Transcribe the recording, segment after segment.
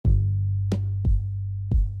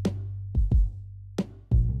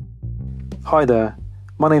Hi there,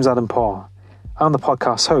 my name's Adam Parr. I'm the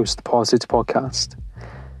podcast host of the Parrsitivity podcast.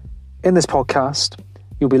 In this podcast,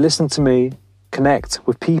 you'll be listening to me connect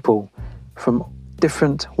with people from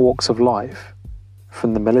different walks of life,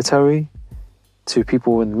 from the military to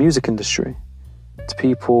people in the music industry, to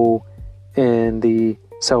people in the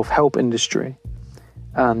self-help industry,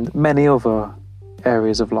 and many other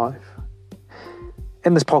areas of life.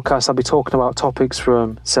 In this podcast, I'll be talking about topics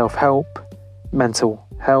from self-help, mental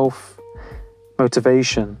health,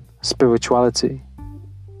 motivation, spirituality,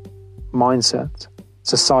 mindset,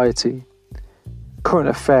 society, current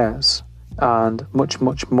affairs, and much,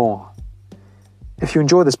 much more. If you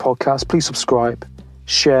enjoy this podcast, please subscribe,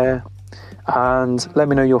 share, and let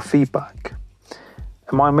me know your feedback.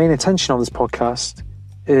 And my main intention on this podcast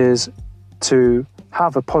is to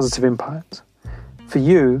have a positive impact for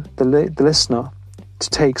you, the listener, to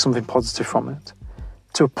take something positive from it,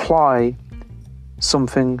 to apply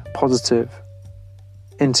something positive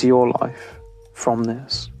into your life from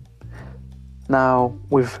this. Now,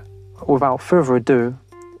 without further ado,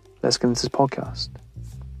 let's get into this podcast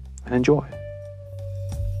and enjoy.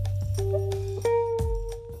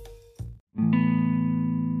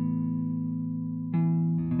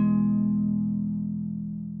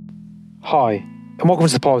 Hi, and welcome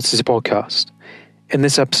to the Parrsitivity podcast. In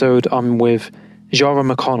this episode, I'm with Jara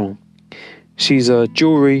McConnell. She's a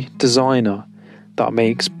jewellery designer that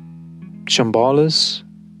makes chambalas,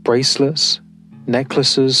 bracelets,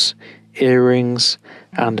 necklaces, earrings,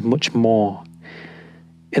 and much more.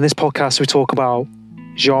 In this podcast, we talk about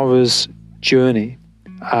Jara's journey,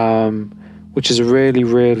 which is a really,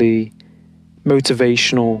 really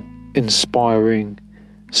motivational, inspiring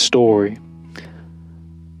story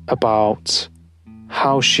about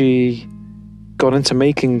how she got into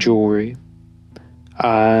making jewellery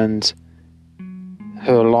and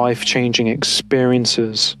her life-changing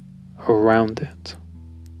experiences around it.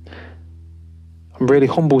 I'm really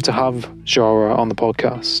humbled to have Jara on the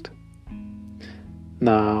podcast.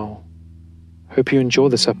 Now, hope you enjoy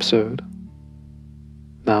this episode.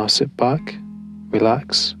 Now sit back,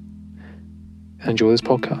 relax, and enjoy this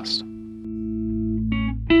podcast.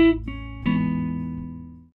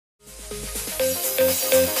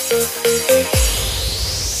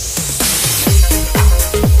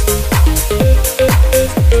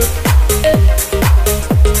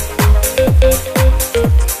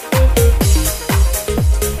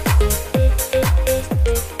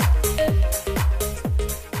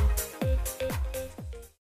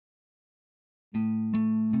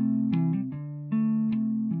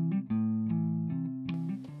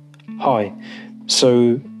 Hi.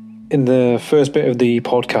 So, in the first bit of the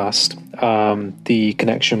podcast, the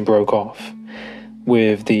connection broke off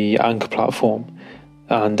with the Anchor platform,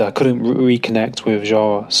 and I couldn't reconnect with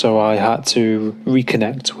Jara, so I had to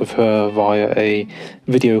reconnect with her via a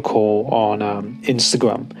video call on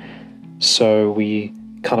Instagram. So we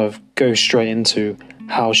kind of go straight into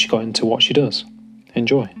how she got into what she does.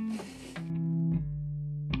 Enjoy.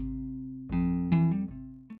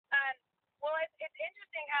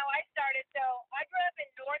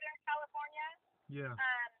 Yeah.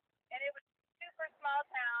 And it was a super small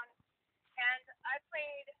town, and I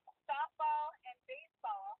played softball and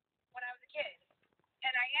baseball when I was a kid,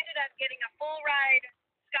 and I ended up getting a full ride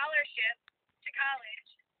scholarship to college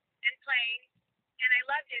and playing, and I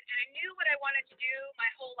loved it, and I knew what I wanted to do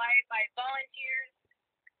my whole life. I volunteered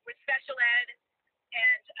with special ed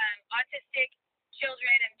and autistic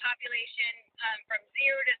children and population from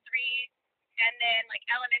 0 to 3, and then like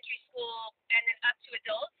elementary school, and then up to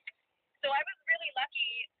adults. So I was really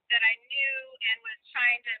lucky that I knew and was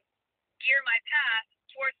trying to gear my path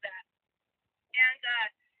towards that. And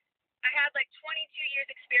I had like 22 years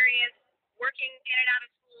experience working in and out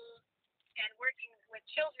of school and working with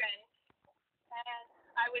children. And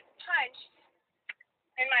I was punched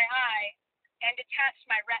in my eye and detached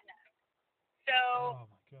my retina. So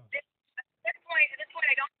at this point,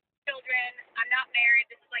 I don't have children. I'm not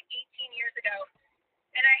married. This is like 18 years ago.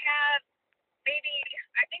 And I have maybe,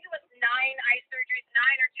 I think it was 9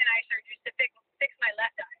 or 10 eye surgeries to fix my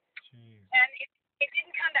left eye. Jeez. And it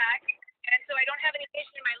didn't come back, and so I don't have any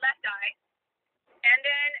vision in my left eye. And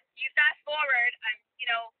then you fast forward, I'm,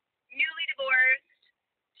 newly divorced,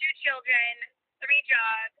 2 children, 3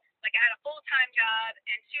 jobs, like I had a full-time job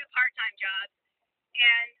and 2 part-time jobs.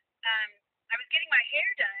 And I was getting my hair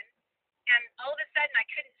done, and all of a sudden I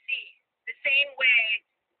couldn't see the same way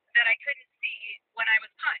that I couldn't see when I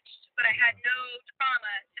was punched, but I had no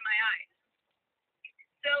trauma to my eyes.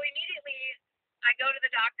 So immediately I go to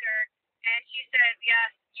the doctor, and she says,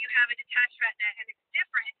 yes, you have a detached retina, and it's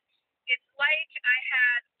different. It's like I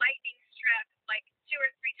had lightning struck like 2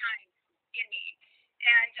 or 3 times in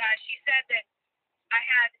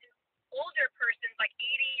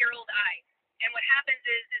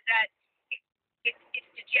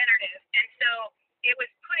it was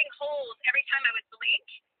putting holes every time I would blink.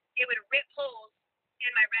 It would rip holes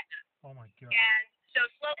in my retina. Oh my God. And so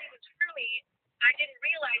slowly but surely, I didn't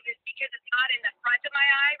realize it because it's not in the front of my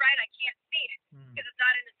eye, right? I can't see it because it's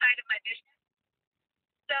not in the side of my vision.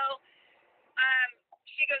 So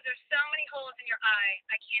she goes, there's so many holes in your eye,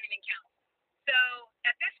 I can't even count. So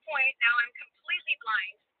at this point, now I'm completely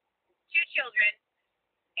blind, 2 children,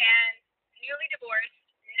 and newly divorced,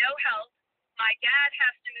 no help. My dad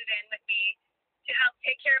has to move in with me to help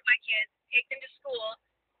take care of my kids, take them to school,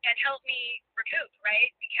 and help me recoup,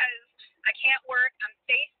 right? Because I can't work, I'm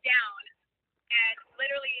face down, and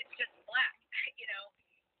literally it's just black, you know.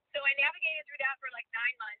 So I navigated through that for like 9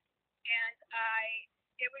 months, and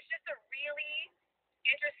it was just a really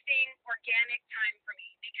interesting, organic time for me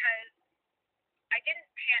because I didn't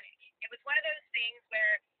panic. It was one of those things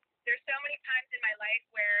where there's so many times in my life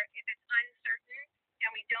where if it's uncertain and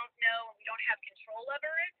we don't know and we don't have control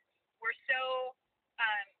over it,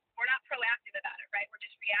 we're not proactive about it, right? We're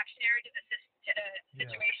just reactionary to the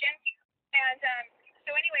situation. And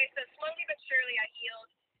so anyway, so slowly but surely I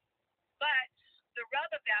healed. But the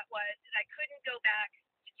rub of that was that I couldn't go back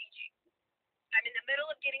to teaching. I'm in the middle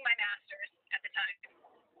of getting my master's at the time.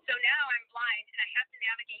 So now I'm blind and I have to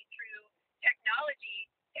navigate through technology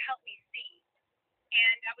to help me see.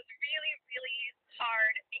 And that was really, really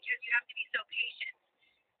hard because you have to be so patient.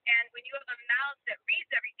 And when you have a mouth that reads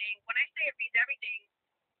everything, when I say it reads everything,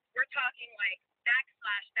 we're talking like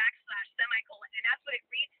backslash, backslash, semicolon, and that's what it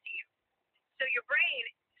reads to you. So your brain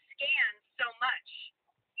scans so much,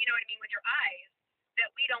 you know what I mean, with your eyes, that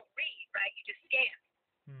we don't read, right? You just scan.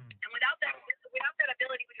 And without that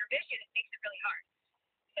ability with your vision, it makes it really hard.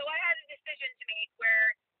 So I had a decision to make where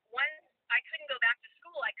once I couldn't go back to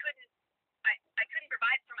school, I couldn't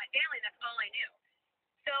provide for my family. That's all I knew.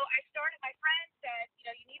 So I started. My friend said,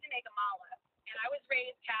 you need to make a mala. And I was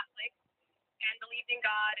raised Catholic and believed in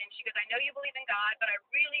God. And she goes, I know you believe in God, but I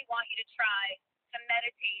really want you to try to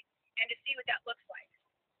meditate and to see what that looks like.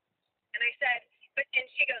 And I said, and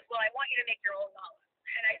she goes, well, I want you to make your own mala.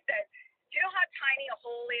 And I said, do you know how tiny a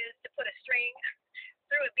hole is to put a string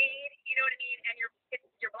through a bead? You know what I mean? And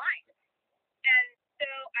you're blind. And so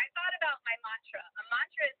I thought about my mantra. A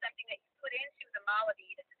mantra is something that you put into the mala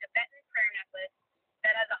bead. It's a Tibetan prayer necklace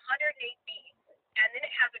that has 108 beads. And then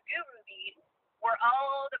it has a guru bead where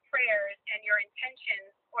all the prayers and your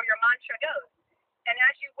intentions or your mantra goes. And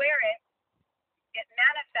as you wear it, it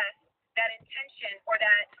manifests that intention or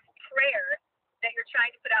that prayer that you're trying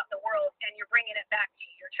to put out in the world, and you're bringing it back to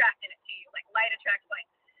you. You're attracting it to you, like light attracts light.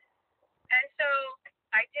 And so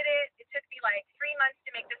I did it. It took me like 3 months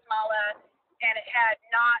to make this mala, and it had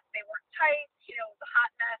knots. They weren't tight. It was a hot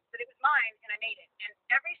mess, but it was mine, and I made it. And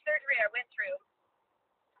every surgery I went through,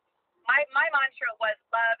 my mantra was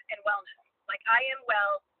love and wellness. Like, I am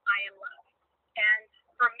well, I am love. And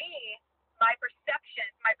for me, my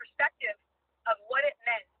perspective of what it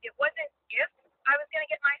meant, it wasn't if I was going to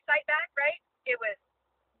get my sight back, right? It was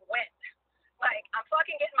when. Like, I'm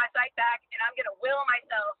fucking getting my sight back, and I'm going to will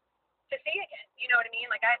myself to see again. You know what I mean?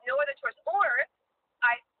 Like, I have no other choice. Or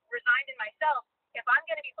I resigned in myself, if I'm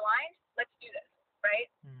going to be blind, let's do this, right?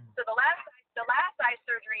 So the last eye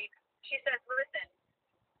surgery, she says, listen,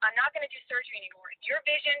 I'm not going to do surgery anymore. If your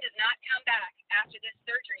vision does not come back after this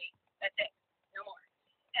surgery, that's it. No more.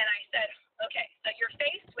 And I said, okay, so you're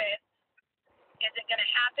faced with, is it going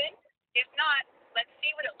to happen? If not, let's see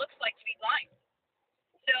what it looks like to be blind.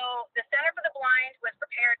 So the Center for the Blind was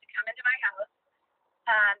prepared to come into my house.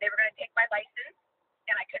 They were going to take my license,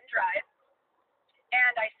 and I couldn't drive.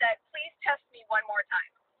 And I said, please test me one more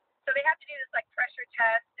time. So they have to do this like pressure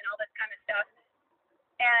test and all this kind of stuff.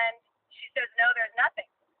 And she says, no, there's nothing.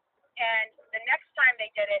 And the next time they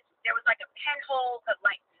did it, there was like a pinhole of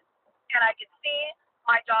light. And I could see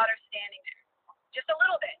my daughter standing there. Just a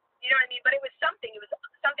little bit. You know what I mean? But it was something. It was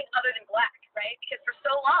something other than black, right? Because for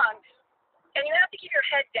so long, and you have to keep your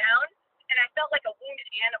head down, and I felt like a wounded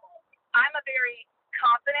animal. I'm a very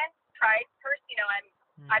confident, pride person.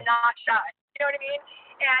 I'm not shy. You know what I mean?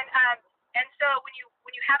 And so when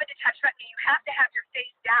you have a detached retina, you have to have your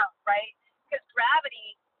face down, right? Because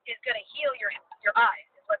gravity is going to heal your eyes.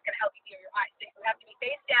 Is what's going to help you heal your eyes. So you have to be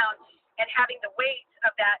face down and having the weight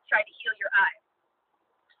of that try to heal your eyes.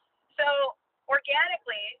 So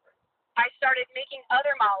organically, I started making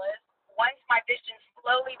other malas once my vision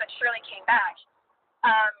slowly but surely came back.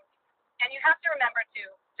 And you have to remember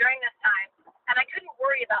too, during this time, and I couldn't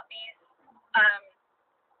worry about these,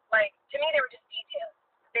 to me they were just details.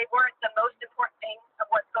 They weren't the most important thing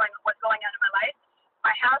of what's going on in my life.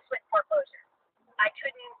 My house went foreclosure. I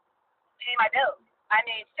couldn't pay my bills. I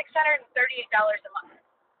made $638 a month.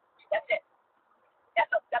 That's it.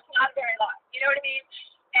 That's not very long. You know what I what I mean?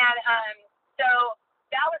 And so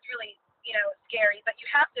that was really, scary. But you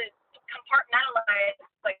have to compartmentalize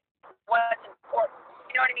like what's important.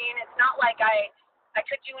 You know what I mean? It's not like I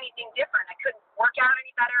could do anything different. I couldn't work out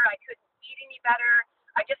any better. I couldn't eat any better.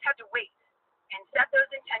 I just had to wait and set those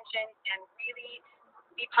intentions and really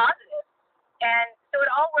be positive. And so it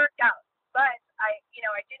all worked out. But I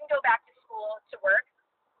didn't go back to school to work.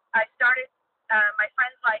 I started, my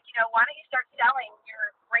friend's like, why don't you start selling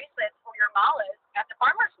your bracelets or your malas at the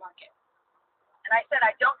farmer's market? And I said,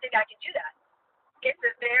 I don't think I can do that. It's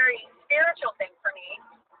a very spiritual thing for me.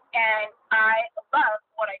 And I love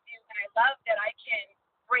what I do. And I love that I can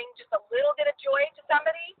bring just a little bit of joy to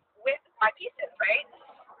somebody with my pieces, right?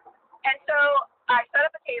 And so I set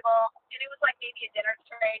up a table, and it was like maybe a dinner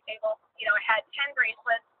tray table. I had 10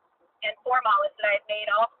 bracelets and 4 malas that I had made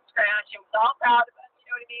all from scratch and was all proud of them, you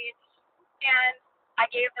know what I mean? And I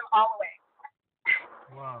gave them all away.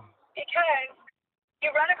 Wow. Because you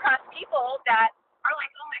run across people that are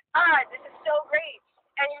like, oh my God, this is so great.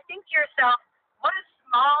 And you think to yourself, what a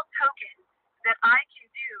small token that I can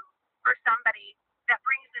do for somebody that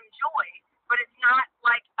brings them joy, but it's not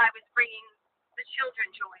like I was bringing the children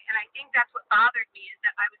joy. And I think that's what bothered me, is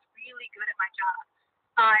that I was really good at my job.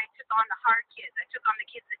 I took on the hard kids. I took on the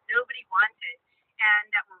kids that nobody wanted and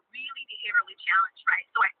that were really behaviorally challenged, right?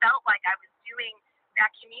 So I felt like I was doing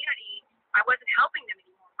that community. I wasn't helping them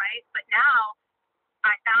anymore, right? But now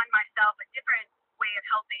I found myself a different way of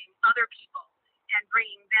helping other people and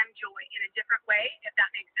bringing them joy in a different way, if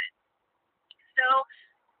that makes sense. So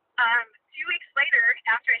 2 weeks later,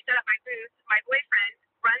 after I set up my booth, my boyfriend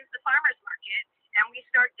runs the farmer's market, and we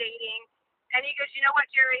start dating. And he goes, you know what,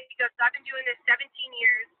 Jerry? He goes, I've been doing this 17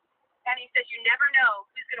 years. And he says, you never know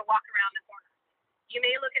who's going to walk around the corner. You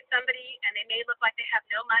may look at somebody, and they may look like they have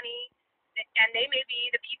no money, and they may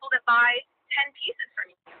be the people that buy 10 pieces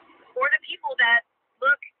from you, or the people that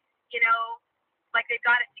look, like they've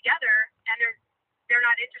got it together, and they're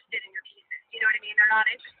not interested in your pieces. You know what I mean? They're not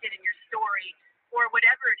interested in your story or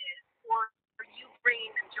whatever it is, or you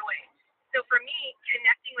bringing them joy. So for me,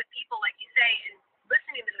 connecting with people, like you say, and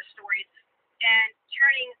listening to their stories and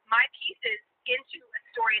turning my pieces into a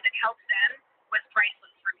story that helps them was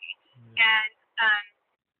priceless for me. And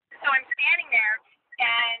so I'm standing there,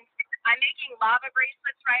 and I'm making lava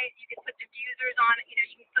bracelets, right? You can put diffusers on it,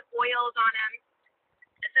 you can put oils on them,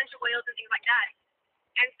 essential oils and things like that.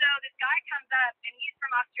 And so this guy comes up, and he's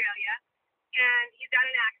from Australia, and he's got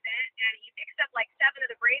an accent, and he picks up like 7 of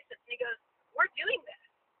the bracelets, and he goes, we're doing this.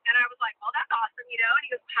 And I was like, well, that's awesome, and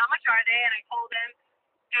he goes, how much are they? And I told him,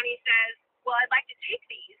 and he says, well, I'd like to take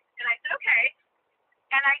these. And I said, okay.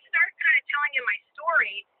 And I start kind of telling him my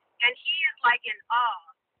story, and he is like in awe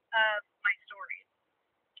of my stories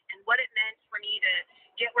and what it meant for me to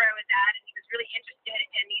get where I was at, and he was really interested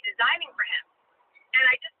in me designing for him. And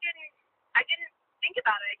I didn't think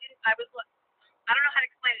about it. I don't know how to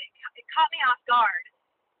explain it. It caught me off guard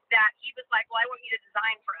that he was like, well, I want you to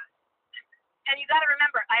design for us. And you got to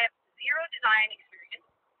remember, I have 0 design experience,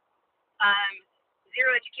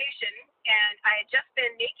 0 education, and I had just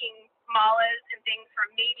been making malas and things for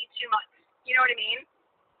maybe 2 months. You know what I mean?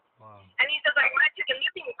 Wow. And he says, I want to take a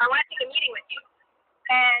meeting with you.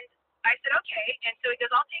 And I said, okay. And so he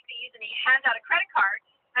goes, I'll take these, and he hands out a credit card.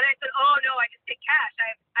 And I said, oh, no, I just take cash.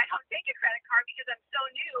 I don't take a credit card because I'm so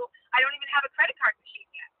new. I don't even have a credit card machine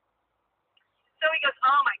yet. So he goes,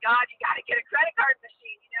 oh, my God, you got to get a credit card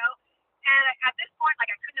machine, And at this point,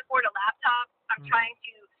 like, I couldn't afford a laptop. I'm trying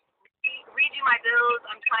to redo my bills.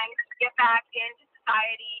 I'm trying to get back into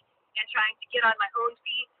society and trying to get on my own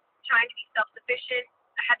feet, trying to be self-sufficient.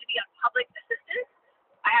 I had to be on public assistance.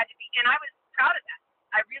 And I was proud of that.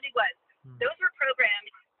 I really was. Those were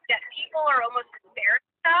programs that people are almost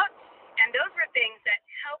embarrassed about, and those were things that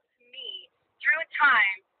helped me through a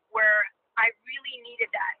time where I really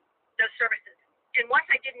needed those services. And once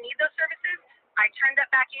I didn't need those services, I turned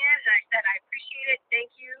that back in, and I said, I appreciate it,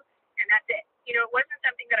 thank you, and that's it. It wasn't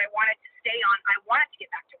something that I wanted to stay on. I wanted to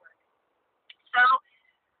get back to work. So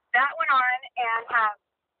that went on,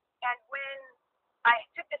 and when I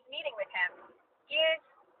took this meeting with him, he is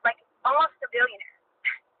like almost a billionaire.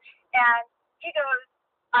 And he goes,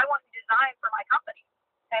 I want to design for my company.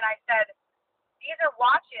 And I said, these are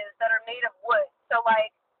watches that are made of wood. So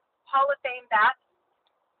like Hall of Fame bats,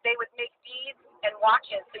 they would make beads and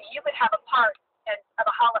watches. So you would have a part of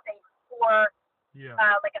a Hall of Fame, or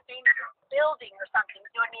like a famous building or something. You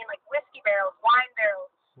know what I mean? Like whiskey barrels, wine barrels.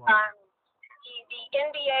 Wow. The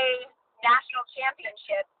NBA National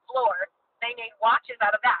Championship floor, they made watches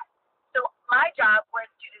out of that. So my job was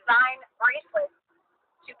to design bracelets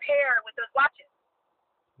to pair with those watches.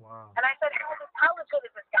 Wow. And I said, how legit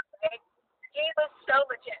is this guy? Right? He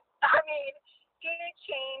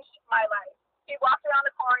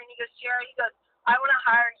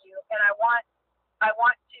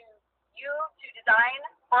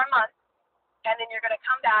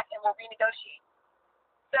renegotiate.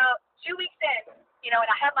 So 2 weeks in, and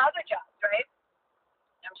I have my other jobs, right?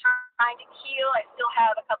 I'm trying to heal. I still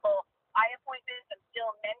have a couple eye appointments. I'm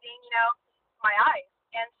still mending, my eyes.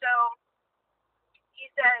 And so he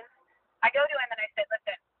says, I go to him and I said,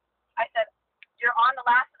 listen, you're on the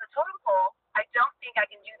last of the totem pole. I don't think I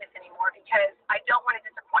can do this anymore because I don't want to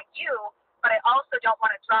disappoint you, but I also don't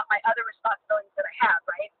want to drop my other responsibilities that I have,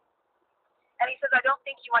 right? And he says, I don't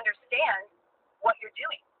think you understand what you're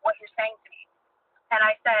doing, what you're saying to me. And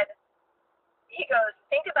I said, he goes,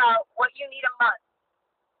 think about what you need a month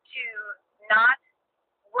to not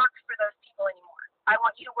work for those people anymore. I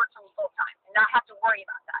want you to work for me full time and not have to worry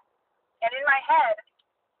about that. And in my head,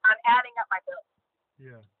 I'm adding up my bills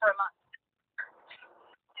for a month.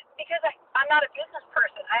 Because I'm not a business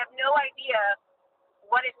person. I have no idea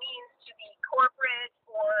what it means to be corporate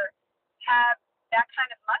or have that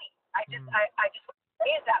kind of money. I just say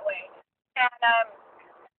it that way.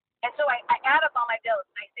 And so I add up all my bills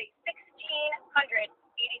and I say $1,685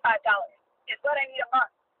 is what I need a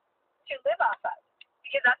month to live off of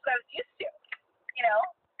because that's what I was used to,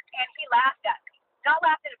 And he laughed at me. Not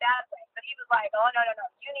laughed in a bad way, but he was like, oh, no.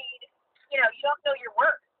 You need, you don't know your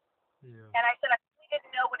worth. Yeah. And I said, I really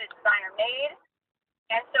didn't know what a designer made.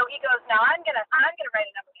 And so he goes, now I'm gonna write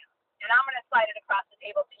a number down and I'm gonna slide it across the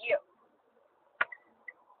table to you.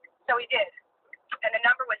 So he did. And the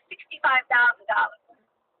number was $65,000.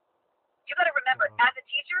 You gotta remember, as a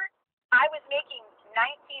teacher, I was making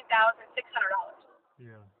 $19,600.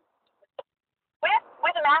 Yeah.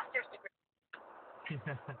 With a master's degree.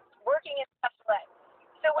 Yeah. Working in special ed.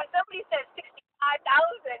 So when somebody says $65,000,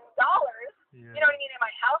 you know what I mean, in my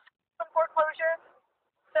house from foreclosure.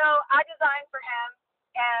 So I designed for him,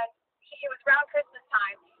 and it was around Christmas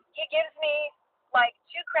time. He gives me like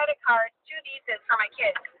 2 credit cards, 2 visas for my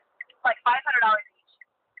kids, like $500 each,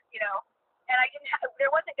 And there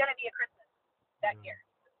wasn't going to be a Christmas that year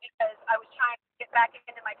because I was trying to get back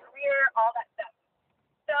into my career, all that stuff.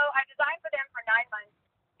 So I designed for them for 9 months,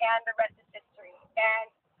 and the rest is history. And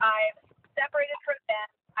I've separated from them.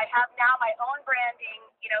 I have now my own branding,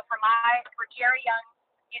 for Jara Young,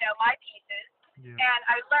 my pieces. Yeah. And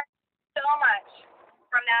I learned so much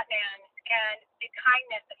from that man and the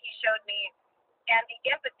kindness that he showed me and the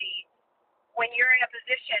empathy when you're in a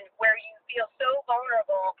position where you feel so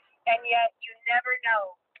vulnerable and yet you never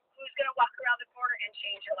know who's going to walk around the corner and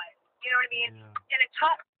change your life. You know what I mean? Yeah. And it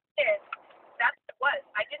taught me this. That's what it was.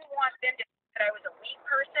 I didn't want them to think that I was a weak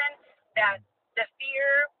person, that the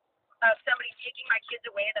fear of somebody taking my kids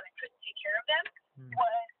away that I couldn't take care of them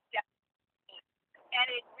was definitely. And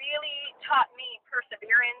it really taught me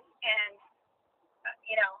perseverance and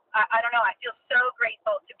I don't know. I feel so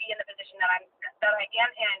grateful to be in the position that I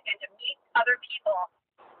am in, and to meet other people,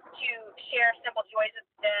 to share simple joys with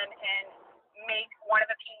them, and make one of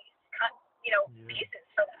a piece, pieces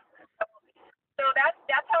for them. So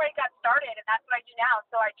that's how I got started, and that's what I do now.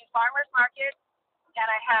 So I do farmers markets, and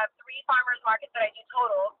I have 3 farmers markets that I do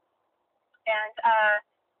total, and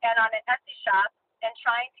on an Etsy shop, and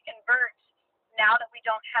trying to convert now that we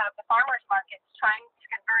don't have the farmers markets, trying to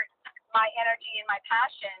convert my energy and my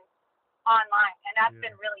passion online, and that's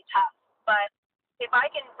been really tough. But if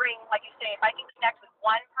I can bring, like you say, if I can connect with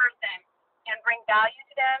one person and bring value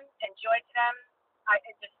to them and joy to them,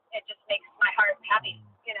 it just makes my heart happy,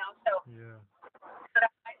 So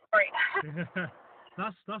that's my story.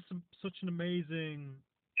 That's such an amazing,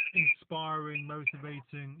 inspiring,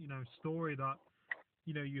 motivating, story that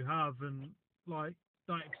you have, and like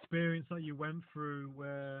that experience that you went through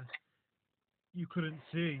where you couldn't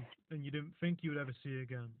see and you didn't think you would ever see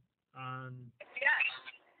again, and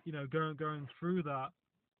going through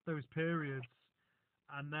those periods,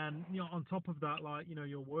 and then on top of that, like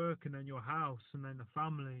your work, and then your house, and then the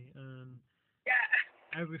family, and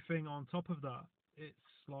everything on top of that,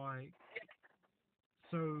 it's like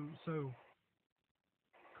so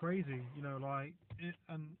crazy, and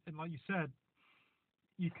like you said,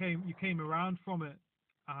 you came around from it,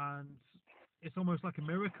 and it's almost like a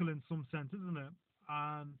miracle in some sense, isn't it?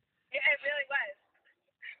 And it really was.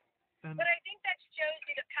 But I think that shows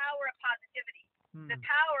you the power of positivity, the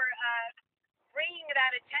power of bringing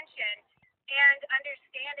that attention and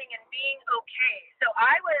understanding and being okay. So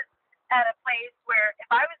I was at a place where if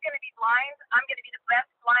I was going to be blind, I'm going to be the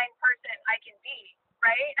best blind person I can be,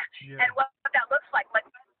 right? Yeah. And what that looks like.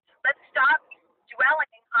 Let's stop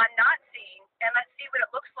dwelling on not seeing, and let's see what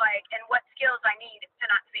it looks like and what skills I need to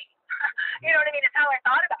not see. You know what I mean? It's how I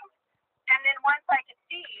thought about it. And then once I could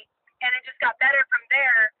see, and it just got better from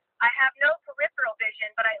there, I have no peripheral vision,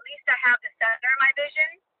 but at least I have the center of my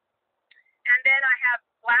vision. And then I have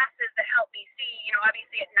glasses that help me see,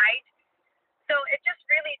 obviously at night. So it just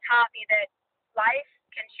really taught me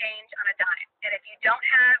change on a dime. And if you don't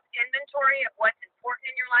have inventory of what's important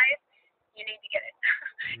in your life, you need to get it.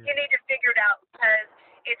 You need to figure it out, because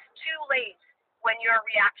it's too late when you're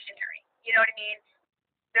reactionary. You know what I mean?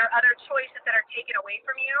 There are other choices that are taken away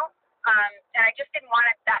from you. And I just didn't want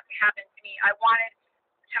that to happen to me. I wanted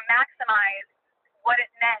to maximize what it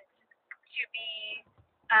meant to be,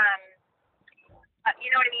 you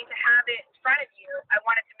know what I mean, to have it in front of you. I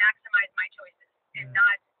wanted to maximize my choices and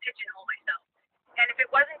not pigeonhole myself. And if it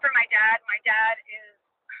wasn't for my dad is,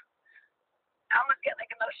 I almost get like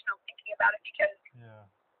emotional thinking about it, because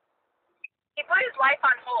he put his life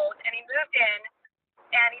on hold and he moved in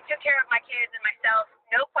and he took care of my kids and myself,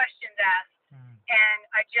 no questions asked. And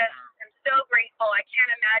I just am so grateful. I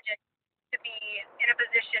can't imagine to be in a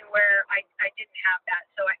position where I didn't have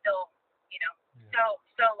that. So I feel,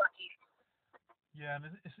 so lucky. Yeah, and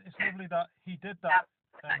it's lovely that he did that.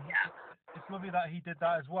 It's lovely that he did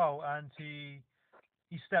that as well, and he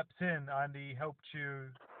stepped in and he helped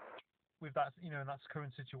you with that, in that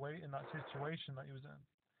situation that he was in.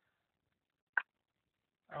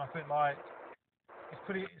 And I think like it's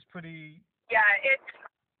pretty. Yeah,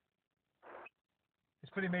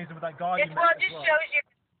 it's pretty amazing with that guy you met well, it as just well. shows you.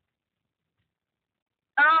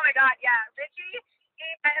 Oh my God, yeah, Richie.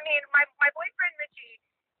 My boyfriend Richie.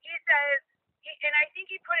 He says, and I think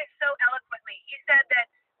he put it so eloquently. He said that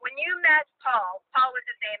when you met Paul was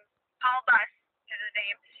his name. Paul Buss is his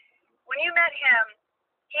name. When you met him,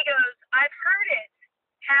 he goes, I've heard it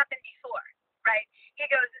happen before, right? He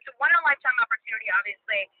goes, it's a one-in-a-lifetime opportunity,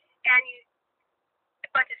 obviously,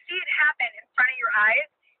 but to see it happen in front of your eyes,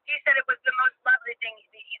 he said it was the most lovely thing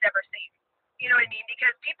that he's ever seen. You know what I mean?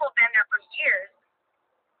 Because people have been there for years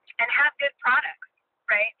and have good products,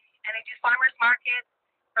 right? And they do farmers markets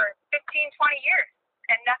for 15, 20 years,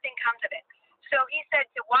 and nothing comes of it. So he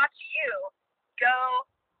said to watch you go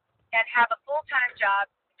and have a full-time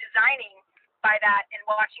job designing by that and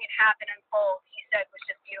watching it happen unfold, he said was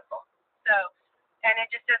just beautiful. So, and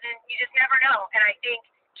it just doesn't, you just never know. And I think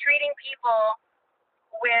treating people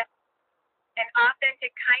with an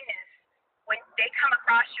authentic kindness when they come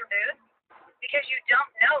across your booth, because you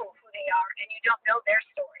don't know who they are and you don't know their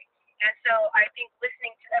story. And so I think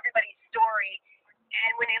listening to everybody's story,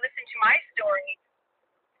 and when they listen to my story,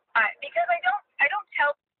 because I don't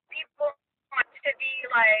tell people to be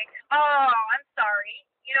like, oh, I'm sorry,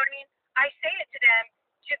 you know what I mean? I say it to them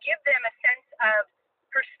to give them a sense of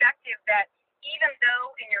perspective that even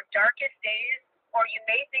though in your darkest days, or you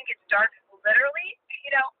may think it's dark literally,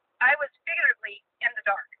 I was figuratively in the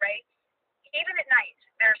dark, right? Even at night,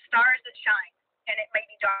 there are stars that shine, and it may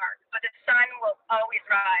be dark, but the sun will always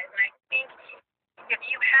rise. And I think if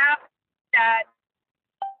you have that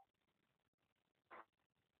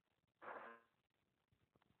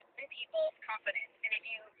in people's confidence, and if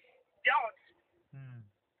you don't,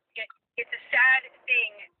 it's a sad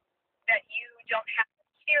thing that you don't have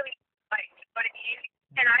clearly like, but it is.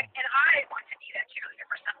 And I want to be that cheerleader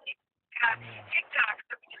for somebody. Have TikTok,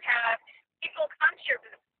 so you have people come to your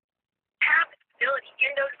booth, have the ability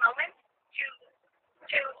in those moments to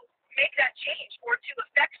make that change or to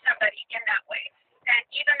affect somebody in that way. And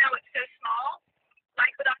even though it's so small,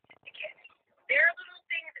 like with autistic kids, there are little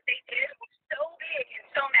things that they did were so big and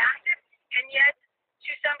so massive, and yet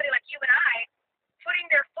to somebody like you and I, putting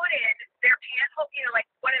their foot in their pant hole, like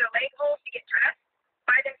one of their leg holes to get dressed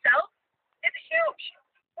by themselves, is huge.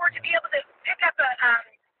 Or to be able to pick up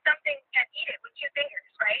something and eat it with 2 fingers,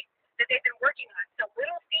 right? That they've been working on. So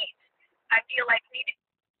little feet, I feel like need to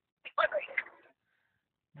be celebrated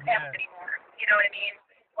anymore. You know what I mean?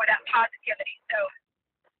 Or that positivity. So.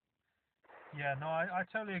 Yeah, no, I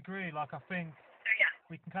totally agree. Like, I think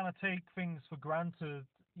we can kind of take things for granted,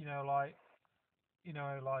 like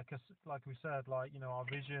we said, our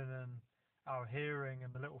vision and our hearing and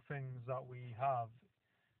the little things that we have,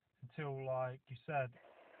 until, like you said,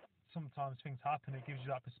 sometimes things happen. It gives you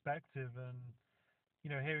that perspective, and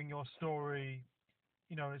hearing your story,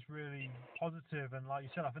 it's really positive. And like you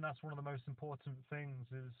said, I think that's one of the most important things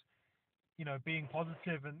is being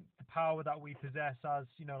positive, and the power that we possess as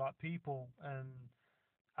like people, and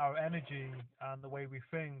our energy and the way we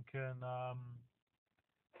think. And I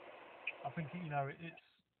think it's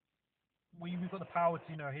we've got the power to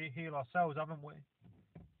heal ourselves, haven't we?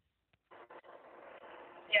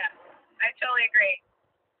 Yeah, I totally agree.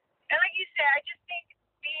 And like you said, I just think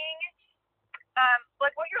being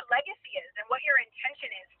like what your legacy is and what your intention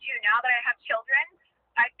is too. Now that I have children,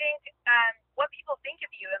 I think what people think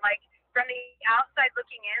of you, and like from the outside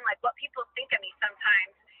looking in, like what people think of me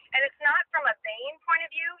sometimes. And it's not from a vain point of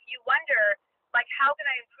view. You wonder, like, how can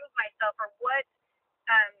I improve myself, or what?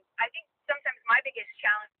 I think sometimes my biggest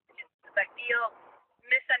challenge is I feel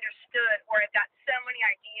misunderstood misunderstood or have got so many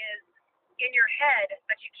ideas in your head,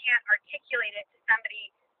 but you can't articulate it to somebody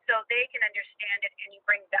so they can understand it and you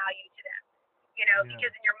bring value to them. Because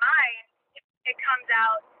in your mind, it comes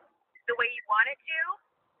out the way you want it to,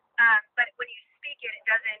 but when you speak it,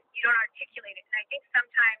 you don't articulate it. And I think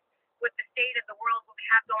sometimes with the state of the world, what we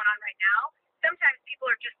have going on right now, sometimes people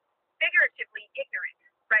are just figuratively ignorant,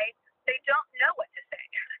 right? They don't know what to say,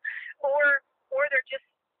 or they're just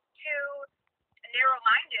too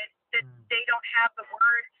narrow-minded that they don't have the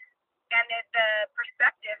words and the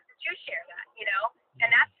perspective to share that, and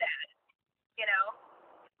that's sad,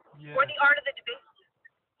 Yeah. Or the art of the debate,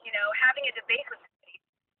 having a debate with somebody.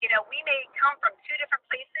 We may come from two different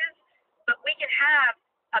places, but we can have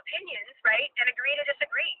opinions, right, and agree to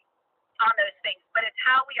disagree on those things. But it's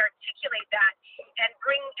how we articulate that and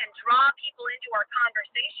draw people into our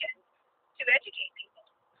conversations to educate people,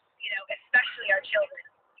 especially our children.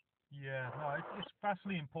 Yeah, no, it's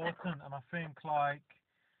vastly important, and I think like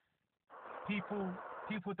people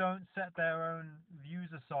don't set their own views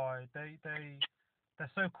aside.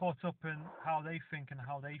 They're so caught up in how they think and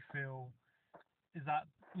how they feel, is that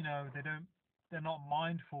they're not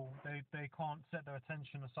mindful. They can't set their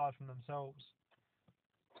attention aside from themselves.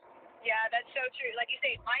 Yeah, that's so true. Like you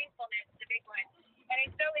say, mindfulness is a big one, and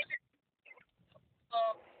it's so interesting.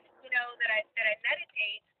 That I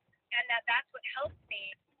meditate, and that's what helps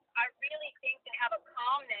me. I really think to have a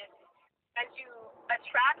calmness and to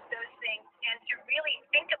attract those things and to really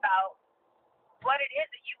think about what it is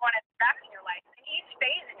that you want to attract in your life and each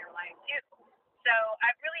phase in your life too. So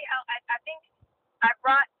I think I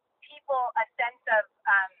brought people a sense of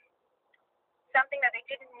something that they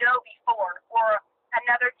didn't know before, or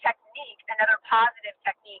another technique, another positive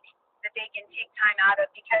technique that they can take time out of,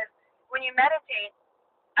 because when you meditate,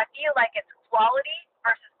 I feel like it's quality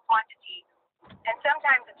versus quantity. And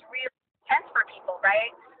sometimes it's really intense for people,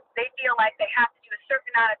 right? They feel like they have to do a certain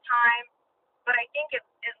amount of time. But I think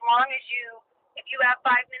as long as if you have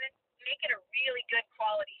 5 minutes, make it a really good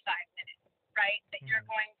quality 5 minutes, right? That you're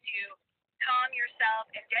going to calm yourself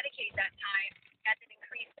and dedicate that time as it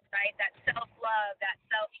increases, right? That self-love, that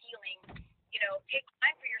self-healing, take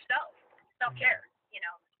time for yourself, self-care,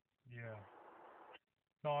 Yeah.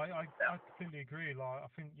 No, I completely agree. Like, I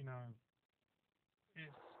think,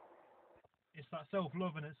 it's that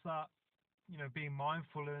self-love, and it's that, being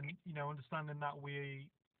mindful and, understanding that we're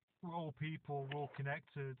all people, we're all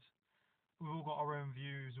connected, we've all got our own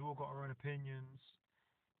views, we've all got our own opinions,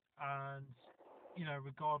 and,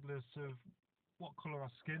 regardless of what colour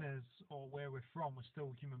our skin is or where we're from, we're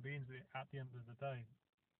still human beings at the end of the day.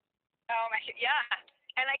 Oh my, yeah.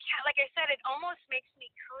 And like I said, it almost makes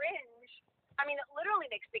me cringe. I mean, it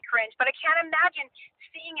literally makes me cringe, but I can't imagine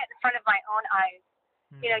seeing it in front of my own eyes.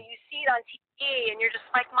 You see it on TV, and you're just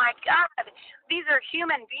like, my God, these are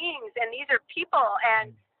human beings, and these are people,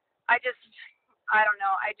 and I don't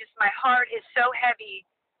know, my heart is so heavy,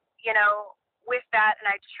 with that,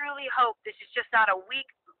 and I truly hope this is just not a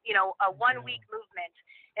week, a 1 week movement.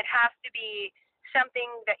 It has to be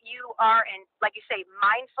something that you are, and like you say,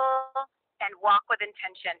 mindful and walk with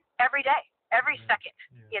intention every day, every second,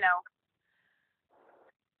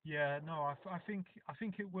 Yeah, no, I think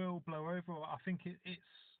it will blow over. I think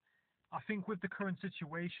I think with the current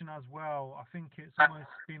situation as well, I think it's almost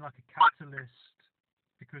been like a catalyst,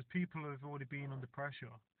 because people have already been under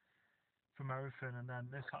pressure from everything, and then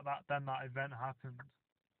that event happened,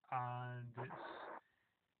 and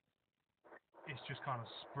it's just kind of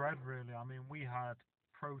spread really. I mean, we've had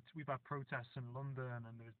protests in London,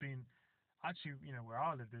 and there's been actually, where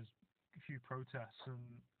I live, there's a few protests, and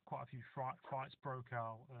quite a few fights broke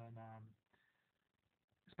out, and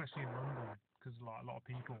especially in London, because like a lot of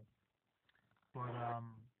people. But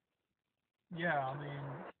yeah, I mean,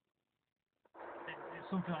 it's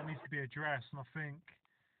something that needs to be addressed, and I think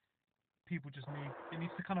people just it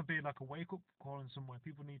needs to kind of be like a wake up call in some way.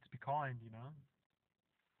 People need to be kind,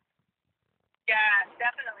 Yeah,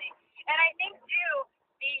 definitely. And I think too,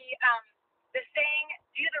 the saying,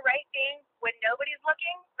 do the right thing when nobody's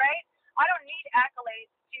looking, right? I don't need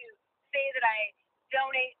accolades to say that I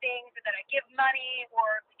donate things, or that I give money,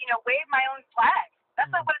 or, wave my own flag.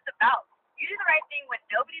 That's not what it's about. You do the right thing when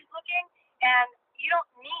nobody's looking, and you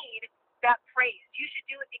don't need that praise. You should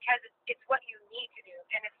do it because it's what you need to do,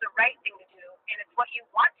 and it's the right thing to do, and it's what you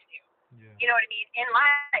want to do. Yeah. You know what I mean? In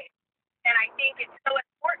life. And I think it's so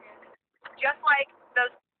important, just like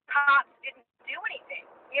those cops didn't do anything.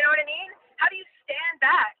 You know what I mean? How do you stand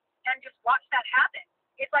back and just watch that happen?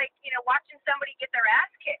 It's like, watching somebody get their ass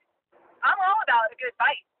kicked. I'm all about a good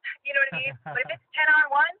fight. You know what I mean? But if it's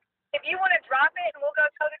 10-on-1, if you want to drop it and we'll go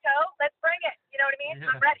toe-to-toe, let's bring it. You know what I mean? Yeah.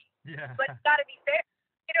 I'm ready. Yeah. But it's got to be fair.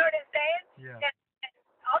 You know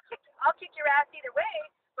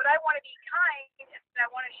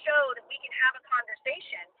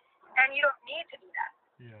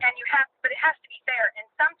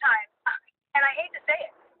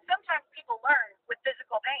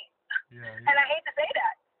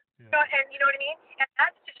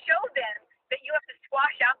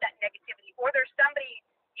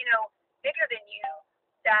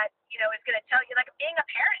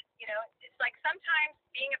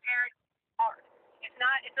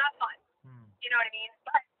not fun. Hmm. You know what I mean?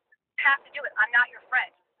 But you have to do it. I'm not your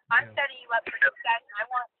friend. I'm setting you up for success, and I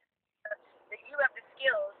want that you have the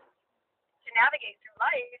skills to navigate through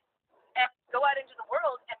life and go out into the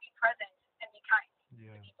world and be present and be kind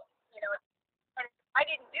Yeah. to people. You know, and if I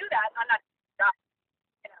didn't do that, I'm not God.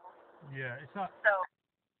 You know. Yeah, it's that. So.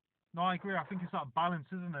 No, I agree. I think it's that balance,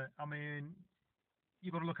 isn't it? I mean,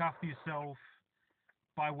 you got to look after yourself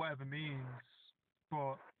by whatever means,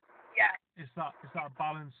 but Yeah. it's that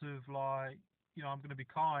balance of like, you know, I'm going to be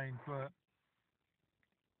kind, but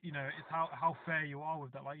you know, it's how fair you are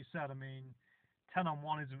with that. Like you said, I mean,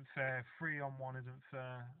 10-on-1 isn't fair, 3-on-1 isn't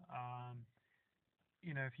fair.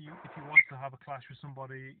 You know, if you want to have a clash with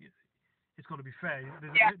somebody, it's got to be fair.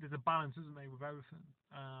 There's a balance, isn't there, with everything.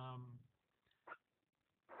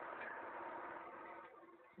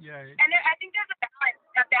 Yeah. And I think there's a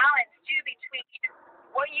balance too between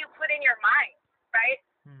what you put in your mind, right?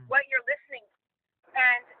 What you're listening to.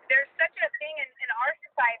 And there's such a thing in our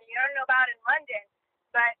society, I don't know about in London,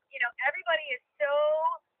 but, you know, everybody is so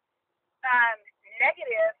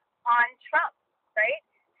negative on Trump, right?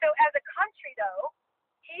 So as a country, though,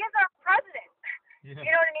 he is our president. Yeah.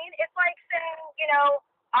 You know what I mean? It's like saying, you know,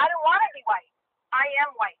 I don't want to be white. I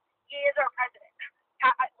am white. He is our president.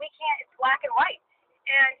 We can't, it's black and white.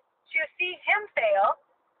 And to see him fail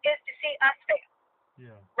is to see us fail.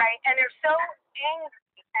 Yeah. Right? And they're so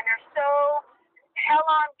angry and they're so hell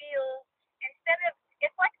on wheels. Instead of,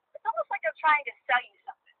 it's almost like they're trying to sell you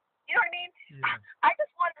something. You know what I mean? Yeah. I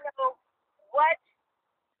just want to know what,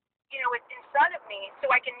 you know, is in front of me so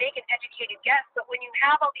I can make an educated guess. But when you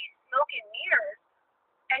have all these smoke and mirrors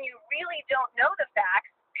and you really don't know the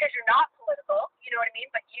facts because you're not political, you know what I mean?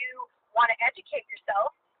 But you want to educate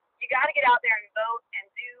yourself, you got to get out there and vote and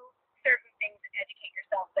do certain things and educate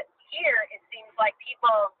yourself. But here, it seems like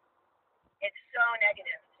people, it's so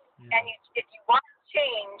negative. Yeah. And if you want to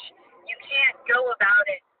change, you can't go about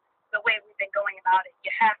it the way we've been going about it.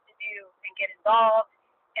 You have to do and get involved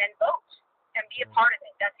and vote and be a part of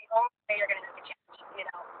it. That's the only way you're going to make a change, you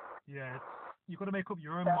know. Yeah, you've got to make up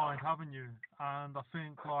your own mind, haven't you? And I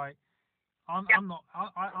think like I'm not.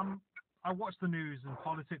 I watch the news and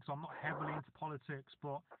politics. I'm not heavily into politics,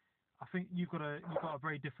 but I think you've got a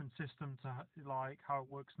very different system to like how it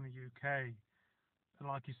works in the UK. And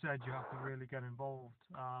like you said, you have to really get involved.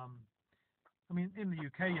 I mean, in the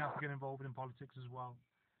UK, you have to get involved in politics as well.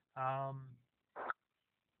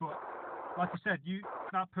 But like you said,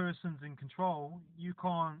 that person's in control. You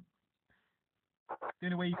can't. The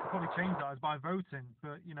only way you can probably change that is by voting.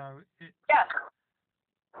 But you know, is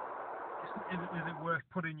it worth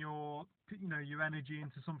putting your energy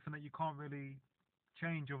into something that you can't really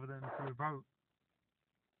change other than through a vote?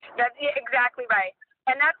 That's exactly right.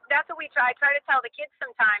 And that's what we try. I try to tell the kids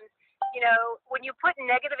sometimes, you know, when you put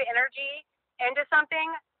negative energy into something,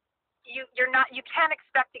 you can't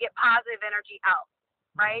expect to get positive energy out,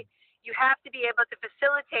 right? Mm-hmm. You have to be able to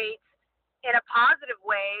facilitate in a positive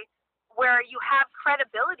way where you have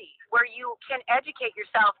credibility, where you can educate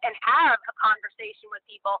yourself and have a conversation with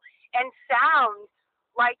people and sound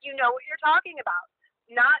like you know what you're talking about.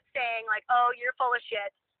 Not saying like, oh, you're full of shit.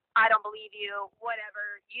 I don't believe you,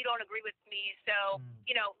 whatever. You don't agree with me. So,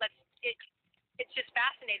 you know, it's just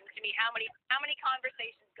fascinating to me how many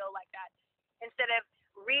conversations go like that. Instead of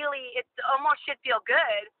really, it almost should feel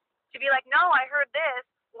good to be like, no, I heard this.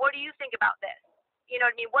 What do you think about this? You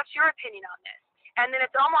know what I mean? What's your opinion on this? And then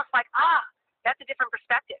it's almost like, that's a different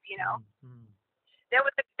perspective, you know? Mm-hmm. There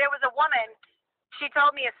was a woman, she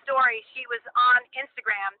told me a story. She was on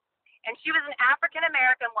Instagram, and she was an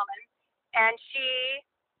African-American woman, and she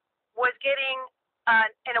was getting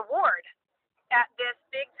an award at this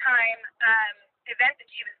big-time event that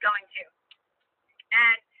she was going to.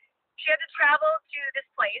 And she had to travel to this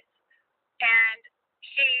place, and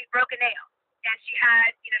she broke a nail. And she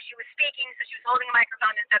had, you know, she was speaking, so she was holding a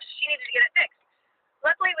microphone and stuff, so she needed to get it fixed.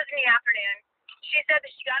 Luckily, it was in the afternoon. She said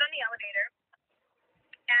that she got on the elevator,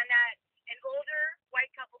 and that an older white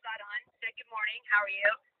couple got on, said, good morning, how are you?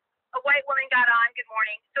 A white woman got on, good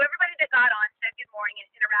morning. So everybody that got on said good morning and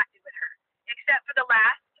interacted with her, except for the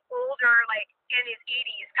last older, like in his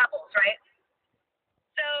 80s couples, right?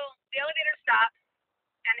 So the elevator stopped,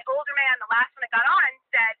 and the older man, the last one that got on,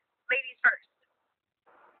 said, ladies first.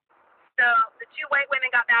 So the two white women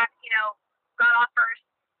got back, you know, got off first.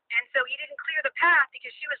 And so he didn't clear the path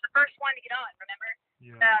because she was the first one to get on, remember?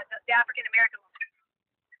 Yeah. The African-American woman.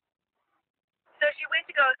 So she went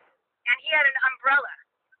to go, and he had an umbrella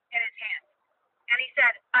in his hand. And he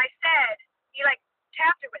said, he like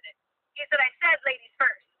tapped her with it. He said, I said ladies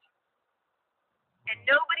first. And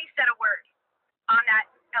nobody said a word on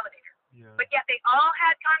that elevator. Yeah. But yet they all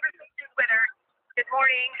had conversations with her good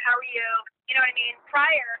morning, how are you? You know what I mean?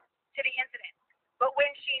 Prior to the incident. But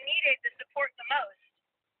when she needed the support the most,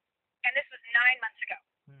 and this was 9 months ago,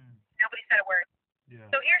 nobody said a word. Yeah.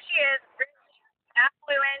 So here she is, rich,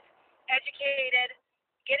 affluent, educated,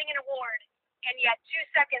 getting an award, and yet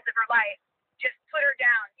 2 seconds of her life just put her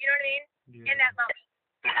down. You know what I mean? Yeah. In that moment.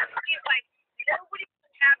 She's like, nobody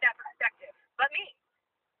would have that perspective but me.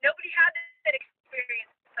 Nobody had that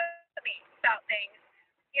experience but me about things.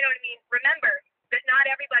 You know what I mean? Remember that not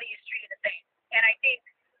everybody is treated the same. And I think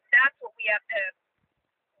that's what we have to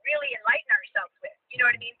really enlighten ourselves with. You know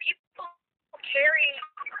what I mean? People carry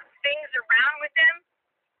things around with them,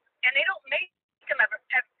 and they don't make them ever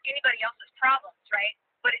have anybody else's problems, right?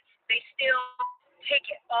 But they still take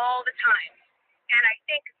it all the time. And I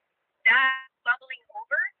think that bubbling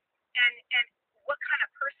over and what kind of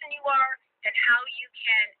person you are and how you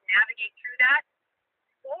can navigate through that,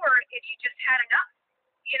 or if you just had enough,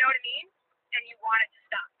 you know what I mean? And you want it to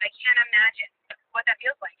stop. I can't imagine what that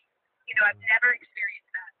feels like. You know, I've never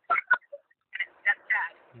experienced that. And that's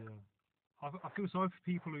sad. Yeah. I feel sorry for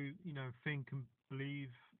people who, think and believe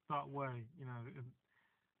that way,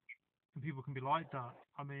 and people can be like that.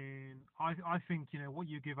 I mean, I think, what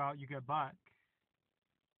you give out, you get back.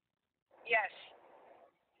 Yes.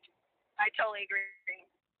 I totally agree.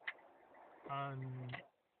 And,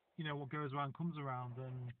 what goes around comes around.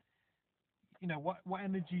 And, what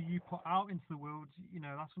energy you put out into the world,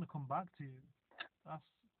 that's going to come back to you. That's...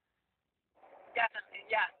 Definitely,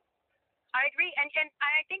 yeah. I agree. And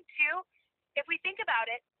I think, too, if we think about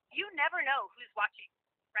it, you never know who's watching,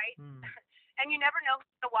 right? And you never know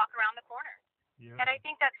who's going to walk around the corner. Yeah. And I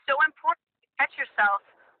think that's so important to catch yourself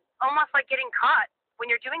almost like getting caught when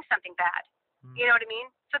you're doing something bad. You know what I mean?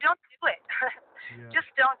 So don't do it. Yeah.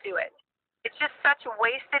 Just don't do it. It's just such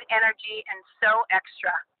wasted energy and so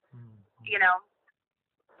extra, you know?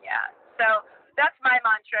 Yeah. So that's my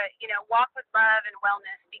mantra, walk with love and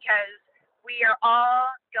wellness, because we are all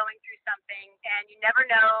going through something, and you never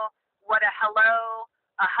know what a hello,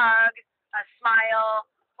 a hug, a smile,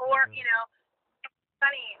 or,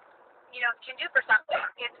 funny, can do for something.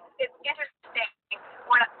 It's interesting.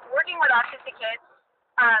 When I'm working with autistic kids,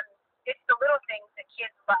 it's the little things that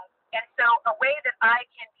kids love. And so a way that I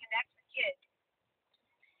can connect with kids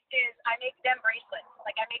is I make them bracelets.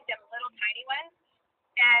 Like, I make them little tiny ones.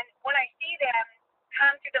 And when I see them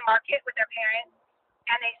come through the market with their parents,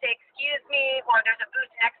 and they say, excuse me, or there's a booth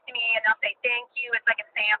next to me, and they'll say, thank you. It's like a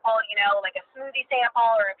sample, like a smoothie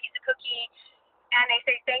sample or a piece of cookie. And they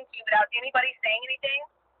say thank you without anybody saying anything.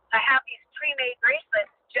 I have these pre-made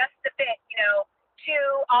bracelets just to fit, 2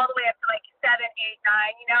 all the way up to like 7, 8,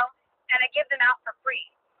 9, and I give them out for free.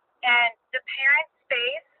 And the parent's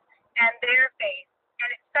face and their face,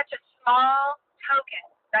 and it's such a small token,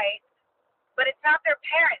 right? But it's not their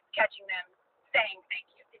parents catching them saying thank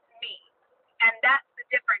you. It's me. And that's the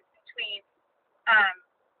difference between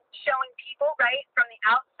showing people, right, from the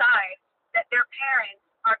outside that their parents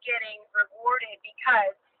are getting rewarded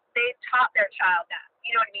because they've taught their child that.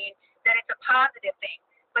 You know what I mean? That it's a positive thing,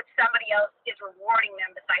 but somebody else is rewarding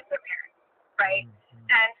them besides their parents, right?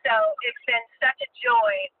 And so it's been such a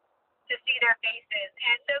joy to see their faces. And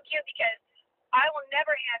it's so cute because I will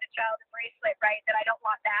never hand a child a bracelet, right, that I don't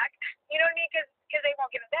want back. You know what I mean? Because they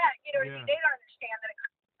won't give it back. You know what I mean? They don't understand that it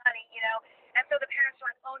costs money, And so the parents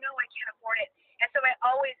are like, oh, no, I can't afford it. And so I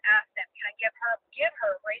always ask them, can I give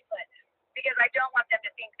her a bracelet? Because I don't want them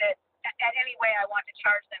to think that in any way I want to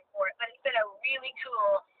charge them for it. But it's been a really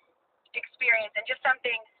cool experience and just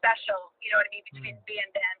something special, you know what I mean, between me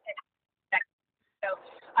and them. And so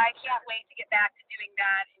I can't wait to get back to doing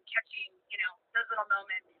that and catching, those little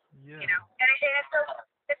moments, And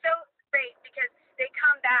it's so great because they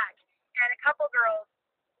come back, and a couple girls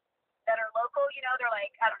that are local, they're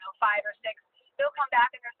like, I don't know, 5 or 6, they'll come back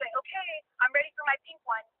and they'll say, okay, I'm ready for my pink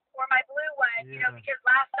one or my blue one, because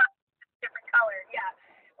last time it was a different color,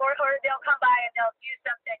 Or they'll come by and they'll do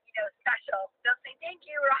something, special. They'll say thank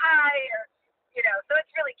you or hi, or, so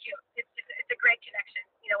it's really cute. It's a great connection,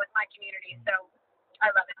 with my community. So I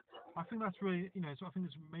love it. I think that's really, so I think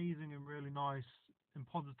it's amazing and really nice and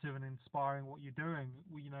positive and inspiring what you're doing.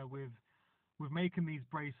 With making these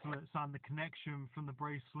bracelets and the connection from the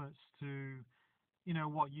bracelets to,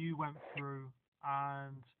 what you went through,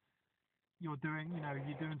 and you're doing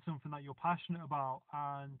something that you're passionate about,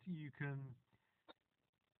 and you can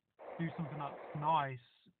do something that's nice,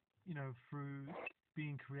 through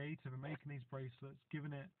being creative and making these bracelets,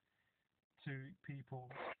 giving it to people,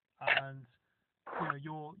 and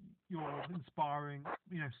your inspiring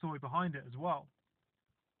story behind it as well.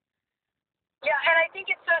 Yeah, and I think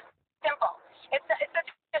it's so simple. It's such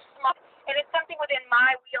a small, and it's something within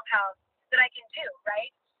my wheelhouse that I can do,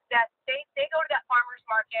 right? That they go to that farmer's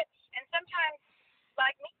market, and sometimes,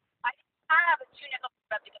 like me, I have a $2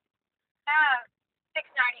 revenue. I have $6.95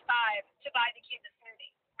 to buy the kids a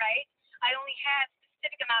smoothie, right? I only have a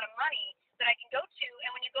specific amount of money that I can go to,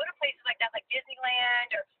 and when you go to places like that, like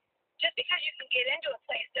Disneyland, or just because you can get into a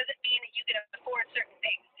place doesn't mean that you can afford certain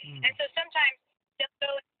things. And so sometimes they'll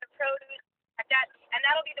go to the produce like that, and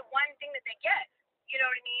that'll be the one thing that they get. You know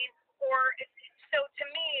what I mean? Or so to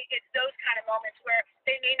me, it's those kind of moments where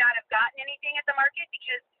they may not have gotten anything at the market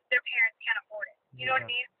because their parents can't afford it. You know what I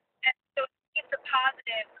mean? And so it keeps a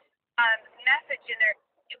positive message in there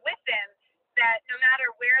with them that no matter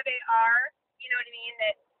where they are, you know what I mean,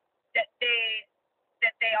 that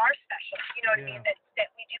they are special. You know what I mean? That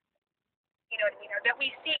we do. You know what I mean? Or that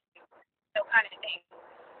we see, kind of thing.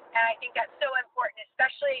 And I think that's so important,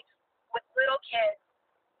 especially with little kids.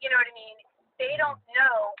 You know what I mean? They don't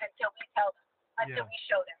know until we tell them, until we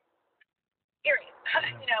show them. Period.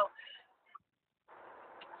 You know.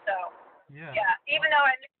 So. Yeah. Even though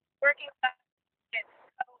I'm working with kids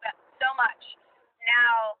so much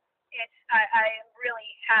now, I am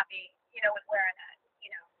really happy. You know, with where I'm at.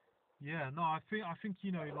 You know. Yeah. No, I think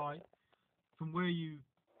you know, like from where you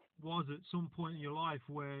was at some point in your life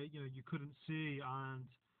where you know you couldn't see and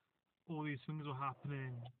all these things were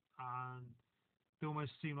happening and it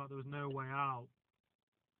almost seemed like there was no way out.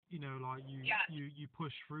 You know, like you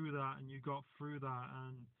pushed through that and you got through that,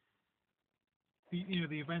 and you know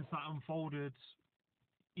the events that unfolded.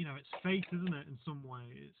 You know, it's fate, isn't it? In some way,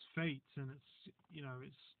 it's fate, and it's you know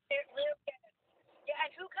it's. It really is. Yeah,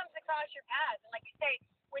 and who comes across your path? And like you say,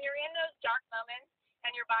 when you're in those dark moments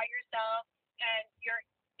and you're by yourself and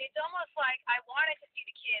it's almost like I wanted to see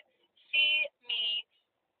the kids see me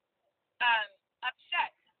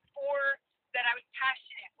upset, or that I was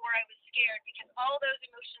passionate, or I was scared, because all those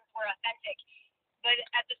emotions were authentic. But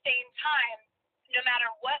at the same time, no matter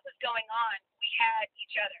what was going on, we had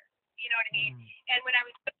each other. You know what I mean? And when I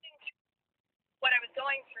was going through what I was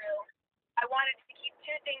going through, I wanted to keep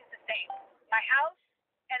two things the same: my house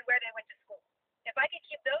and where they went to school. If I could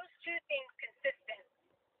keep those two things consistent,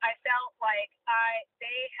 I felt like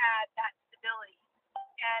they had that stability,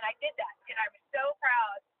 and I did that, and I was so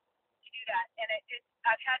proud to do that. And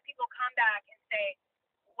I've had people come back and say,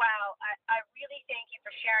 "Wow, I really thank you for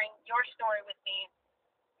sharing your story with me,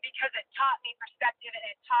 because it taught me perspective, and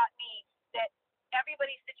it taught me that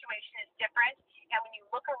everybody's situation is different. And when you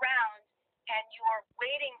look around and you're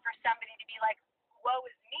waiting for somebody to be like, woe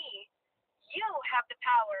is me, you have the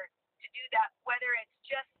power to do that, whether it's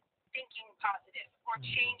just thinking positive or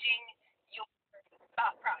changing your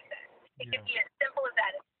thought process. It can be as simple as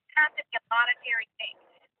that. It doesn't have to be a monetary thing.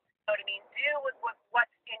 You know what I mean? Do with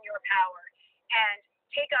what's in your power and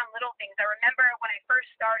take on little things. I remember when I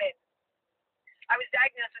first started, I was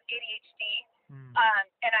diagnosed with ADHD,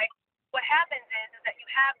 and what happens is that you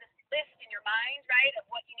have this list in your mind, right, of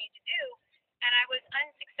what you need to do, and I was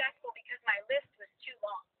unsuccessful because my list was too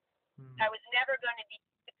long. I was never going to be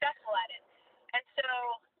successful at it, and so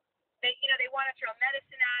they want to throw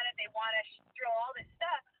medicine at it, they want to throw all this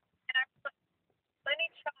stuff, and I was like, let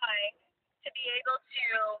me try to be able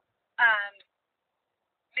to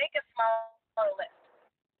make a smaller list.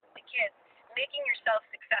 The kids, making yourself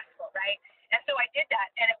successful, right? And so I did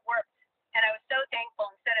that, and it worked. And I was so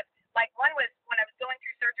thankful. Instead of, like, one was when I was going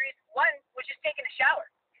through surgeries, one was just taking a shower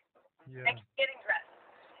and getting dressed.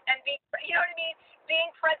 And you know what I mean?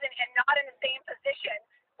 Being present and not in the same position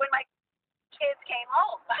when my kids came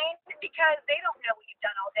home, right? Because they don't know what you've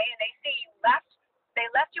done all day, and they see they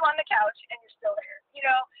left you on the couch, and you're still there, you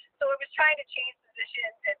know? So it was trying to change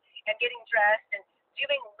positions and getting dressed and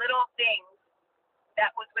doing little things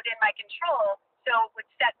that was within my control, so it would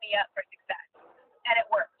set me up for success. And it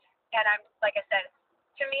worked. And I'm, like I said,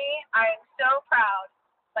 to me, I'm so proud.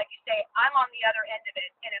 Like you say, I'm on the other end of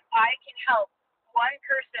it. And if I can help one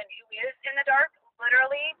person who is in the dark,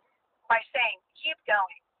 literally, by saying, keep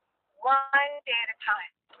going, one day at a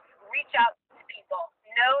time, reach out to people,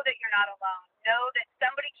 know that you're not alone, know that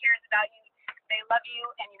somebody cares about you, they love you,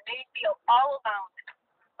 and you may feel all alone,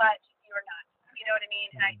 but you're not. You know what I mean?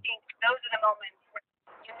 And I think those are the moments where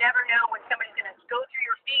you never know when somebody's going to go through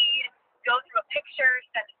your feed, go through a picture,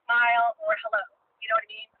 send a smile, or hello. You know what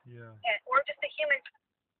I mean? Yeah. Or just a human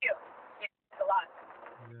too. It's a lot.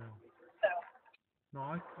 Yeah. So. No,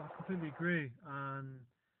 I completely agree, and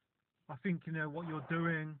I think you know what you're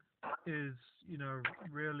doing is you know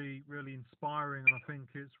really really inspiring, and I think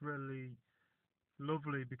it's really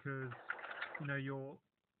lovely because you know you're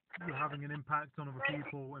having an impact on other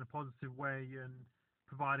people in a positive way and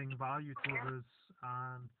providing value to others,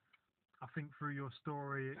 and I think through your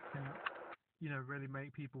story it can really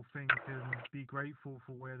make people think and be grateful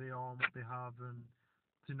for where they are and what they have, and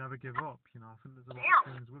to never give up. I think there's a lot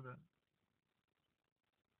of things with it.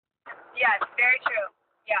 Yes, very true.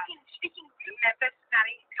 Yeah. Memphis,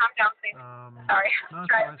 Maddie, calm down, please. Sorry. No,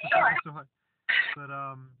 it's all right.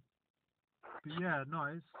 But yeah, no,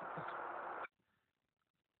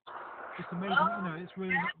 it's amazing. It's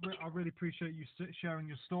really, I really appreciate you sharing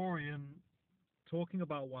your story and talking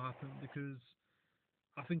about what happened, because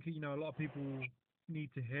I think a lot of people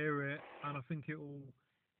need to hear it, and I think it will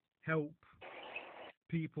help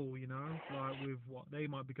people, like with what they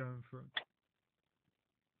might be going through.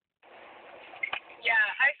 Yeah,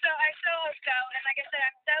 I so hope so. And like I said,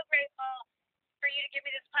 I'm so grateful for you to give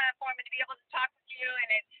me this platform and to be able to talk with you.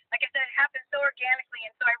 And it, like I said, it happened so organically,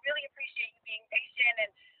 and so I really appreciate you being patient.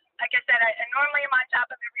 And like I said, I normally am on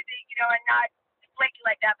top of everything, and not flaky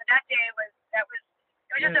like that. But that day it was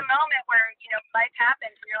just a moment where life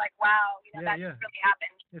happens, and you're like, wow, that just really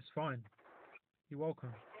happened. It's fine. You're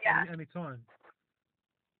welcome. Yeah. Anytime.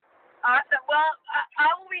 Awesome. Well, I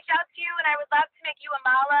will reach out to you, and I would love to make you a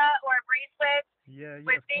mala or a bracelet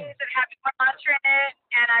with things that have your mantra in it,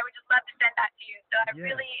 and I would just love to send that to you. So I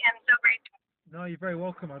really am so grateful. No, you're very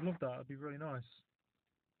welcome. I'd love that. It'd be really nice.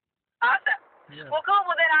 Awesome. Yeah. Well, cool.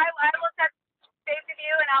 Well, then I will touch base with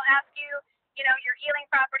you, and I'll ask you, your healing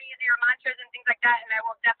properties, your mantras, and things like that, and I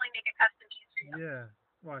will definitely make a custom piece for you. Yeah.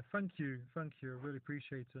 Right. Thank you. I really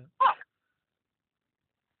appreciate it. Cool.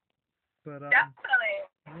 But definitely.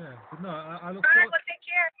 Yeah. But no, I look forward. forward. Well, take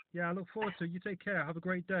care. Yeah, I look forward to it. You take care. Have a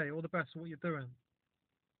great day. All the best for what you're doing.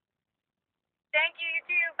 Thank you. You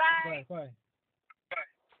too. Bye. Bye.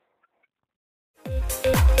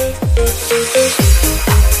 Bye.